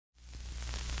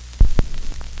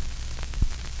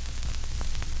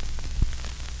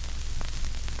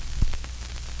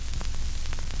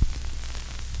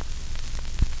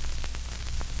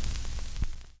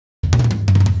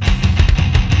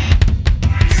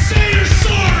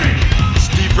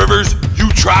Rivers, you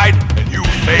tried and you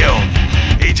failed.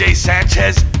 AJ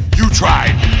Sanchez, you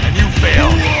tried and you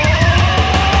failed.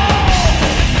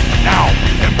 Now,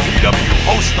 MPW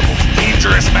hosts the most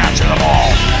dangerous match of them all.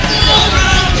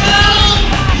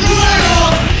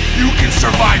 You can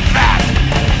survive that.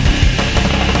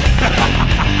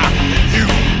 You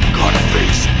gotta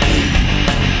face me.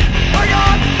 Oh my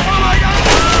God! Oh my God!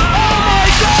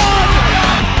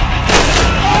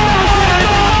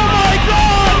 Oh my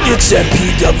God! It's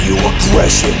MPW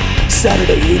Aggression.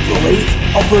 Saturday, April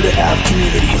 8th, Alberta Ave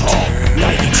Community Hall,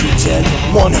 9210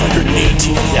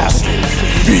 118th Avenue.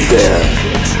 Be there.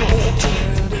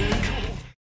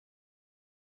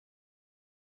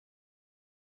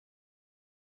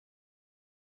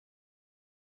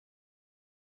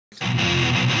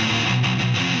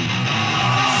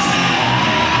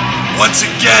 Once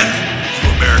again, you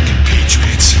American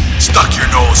patriots stuck your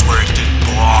nose where it didn't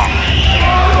belong.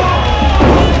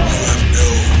 You have no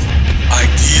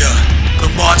idea the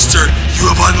monster you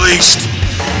have unleashed.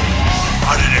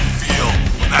 How did it feel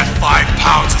when that 5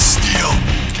 pounds of steel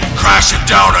came crashing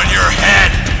down on your head?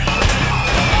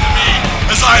 Me,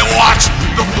 as I watched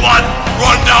the blood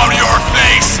run down your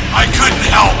face, I couldn't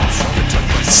help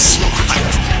but smile.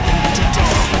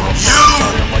 You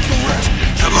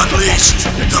have unleashed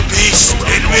the beast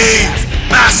in me!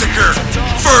 Massacre!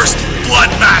 First blood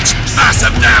match!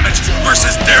 Massive Damage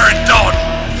versus Darren Dunn!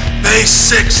 May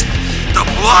 6th, the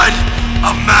blood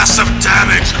of Massive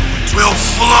Damage will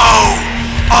flow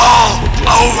all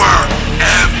over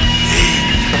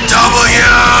MPW!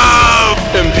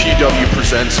 MPW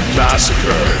presents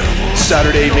Massacre.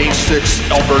 Saturday, May 6th,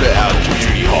 Alberta Ave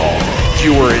Community Hall.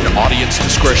 Viewer and audience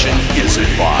discretion is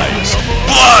advised.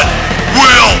 Blood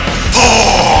will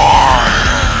pour!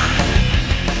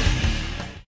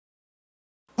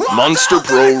 Monster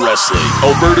Pro Wrestling,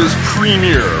 Alberta's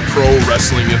premier pro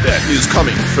wrestling event, is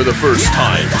coming for the first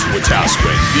time to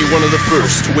Wetaskiwin. Be one of the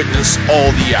first to witness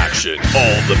all the action,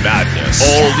 all the madness,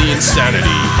 all the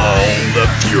insanity, all the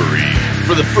fury.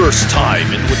 For the first time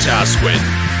in Wetaskiwin,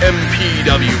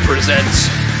 MPW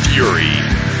presents Fury.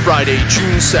 Friday,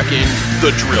 June 2nd,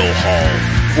 The Drill Hall,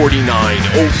 4904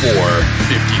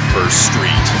 51st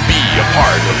Street. Be a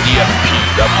part of the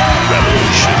MPW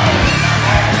revolution.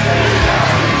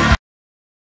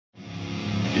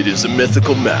 It is a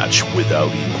mythical match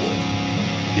without equal.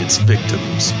 Its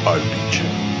victims are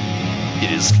legion. It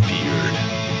is feared.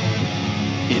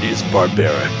 It is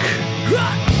barbaric.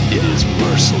 It is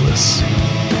merciless.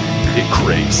 It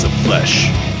craves the flesh,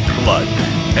 blood,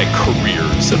 and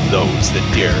careers of those that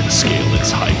dare to scale its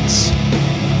heights.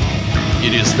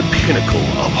 It is the pinnacle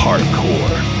of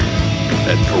hardcore,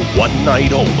 and for one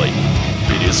night only,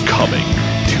 it is coming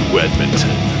to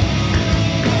Edmonton.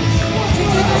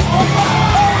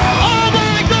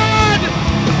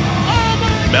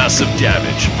 Massive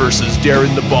Damage versus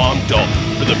Darren the Bomb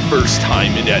Dalton for the first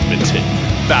time in Edmonton.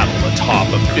 Battle atop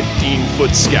a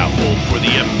 15-foot scaffold for the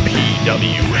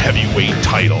MPW heavyweight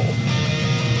title.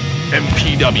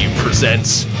 MPW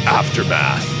presents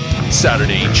Aftermath.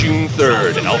 Saturday, June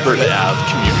 3rd, Alberta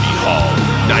Ave Community Hall,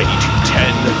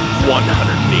 9210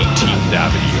 118th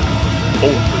Avenue.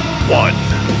 Only one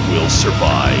will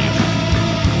survive.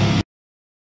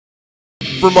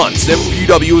 For months,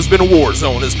 MPW has been a war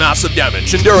zone as Massive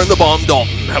Damage and Darren the Bomb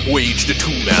Dalton have waged a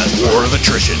two-man war of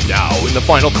attrition. Now, in the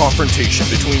final confrontation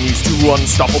between these two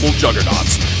unstoppable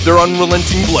juggernauts, their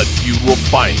unrelenting blood feud will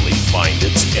finally find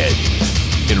its end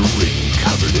in a ring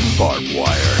covered in barbed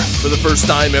wire. For the first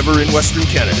time ever in Western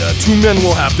Canada, two men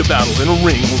will have to battle in a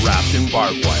ring wrapped in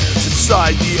barbed wire to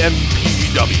decide the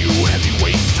MPW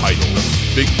heavyweight title.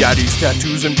 Big Daddy's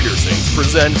Tattoos and Piercings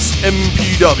presents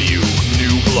MPW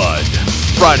New Blood.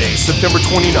 Friday, September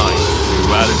 29th.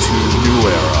 New attitude, new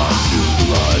era, new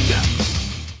blood.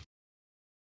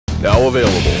 Now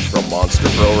available from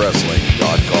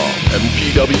MonsterProWrestling.com.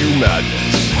 MPW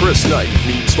Madness. Chris Knight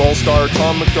meets All-Star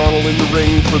Tom McDonald in the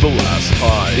ring for the last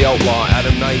time. The Outlaw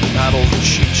Adam Knight battles the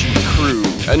Chi Crew.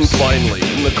 And finally,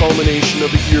 in the culmination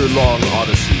of a year-long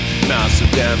odyssey,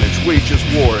 Massive Damage wages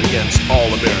war against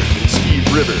All-American Steve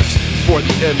Rivers for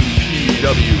the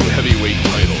MPW heavyweight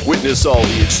title. Witness all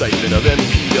the excitement of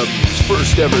MPW's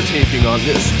first ever taping on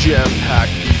this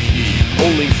jam-packed DVD.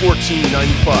 Only $14.95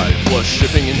 plus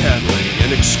shipping and handling, and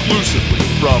exclusively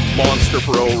from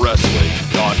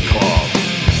MonsterProWrestling.com.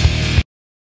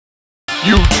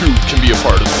 You too can be a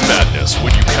part of the madness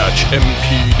when you catch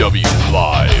MPW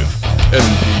live.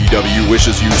 MPW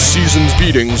wishes you season's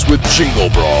beatings with Jingle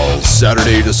Brawls,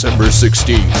 Saturday, December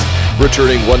 16th.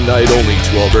 Returning one night only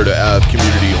to Alberta Ave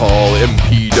Community Hall,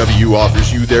 MPW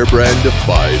offers you their brand of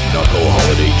 5-knuckle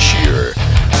holiday cheer.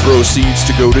 Proceeds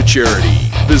to go to charity.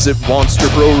 Visit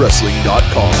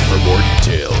monsterprowrestling.com for more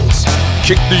details.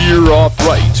 Kick the year off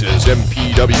right as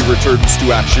MPW returns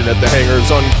to action at the Hangars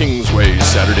on Kingsway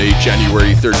Saturday,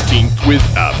 January 13th with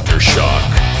Aftershock.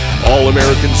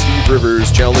 All-American Steve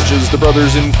Rivers challenges the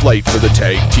Brothers in Flight for the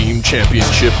Tag Team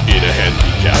Championship in a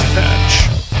handicap match.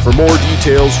 For more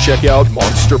details, check out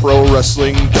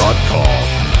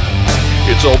monsterprowrestling.com.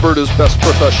 It's Alberta's best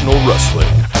professional wrestling,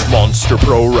 Monster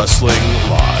Pro Wrestling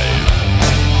Live.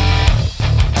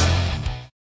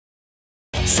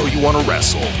 So you want to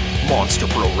wrestle? Monster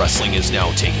Pro Wrestling is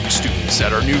now taking students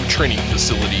at our new training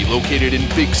facility located in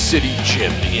Big City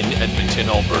Gym in Edmonton,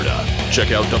 Alberta.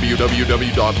 Check out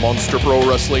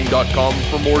www.monsterprowrestling.com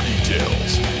for more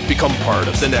details. Become part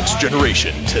of the next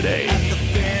generation today.